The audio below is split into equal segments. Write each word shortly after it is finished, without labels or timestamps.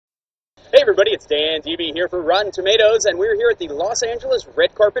Hey everybody, it's Dan DB here for Rotten Tomatoes, and we're here at the Los Angeles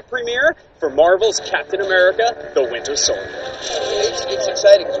red carpet premiere for Marvel's Captain America: The Winter Soldier. It's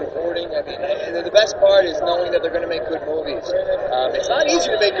exciting, it's rewarding. I mean, and the best part is knowing that they're going to make good movies. It's not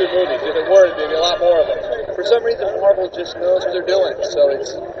easy to make good movies. If it were, there'd be a lot more of them. For some reason, Marvel just knows what they're doing, so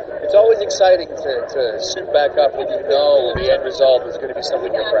it's always exciting to suit back up when you know the end result is going to be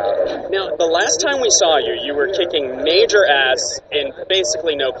something you're proud of. Now, the last time we saw you, you were kicking major ass in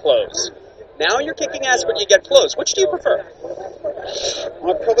basically no clothes. Now you're kicking ass, but you get clothes. Which do you prefer?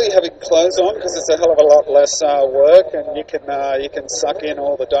 I'd probably having clothes on because it's a hell of a lot less work, and you can suck in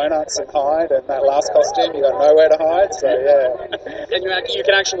all the donuts and hide. And that last costume, you got nowhere to hide. So yeah, And you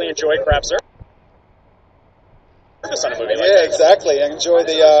can actually enjoy craft service on a movie like yeah, that. exactly. I enjoy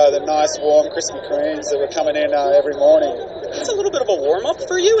the nice warm Krispy Kremes that were coming in every morning. It's a little bit of a warm up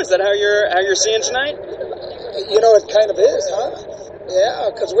for you. Is that how you're seeing tonight? You know, it kind of is, huh? Yeah,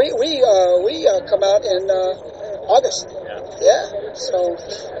 because we come out in August. Yeah, so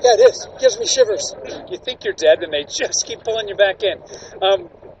yeah, it is. Gives me shivers. You think you're dead, and they just keep pulling you back in.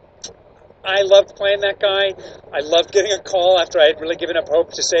 I loved playing that guy. I loved getting a call after I had really given up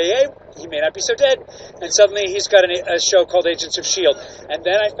hope to say, hey, he may not be so dead. And suddenly he's got a show called Agents of S.H.I.E.L.D. And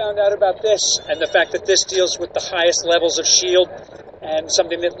then I found out about this, and the fact that this deals with the highest levels of S.H.I.E.L.D. and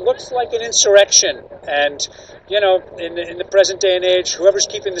something that looks like an insurrection. And, you know, in the present day and age, whoever's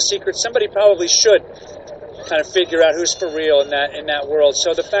keeping the secret, somebody probably should kind of figure out who's for real in that world.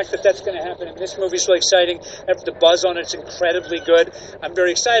 So the fact that that's going to happen in this movie is really exciting. The buzz on it's incredibly good. I'm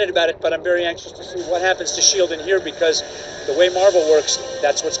very excited about it, but I'm very anxious to see what happens to S.H.I.E.L.D. in here, because the way Marvel works,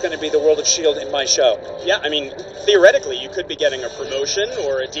 that's what's going to be the world of S.H.I.E.L.D. in my show. Yeah, I mean, theoretically, you could be getting a promotion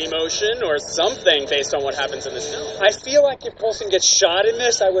or a demotion or something based on what happens in this film. I feel like if Coulson gets shot in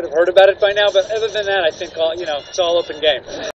this, I would have heard about it by now, but other than that, I think it's all open game.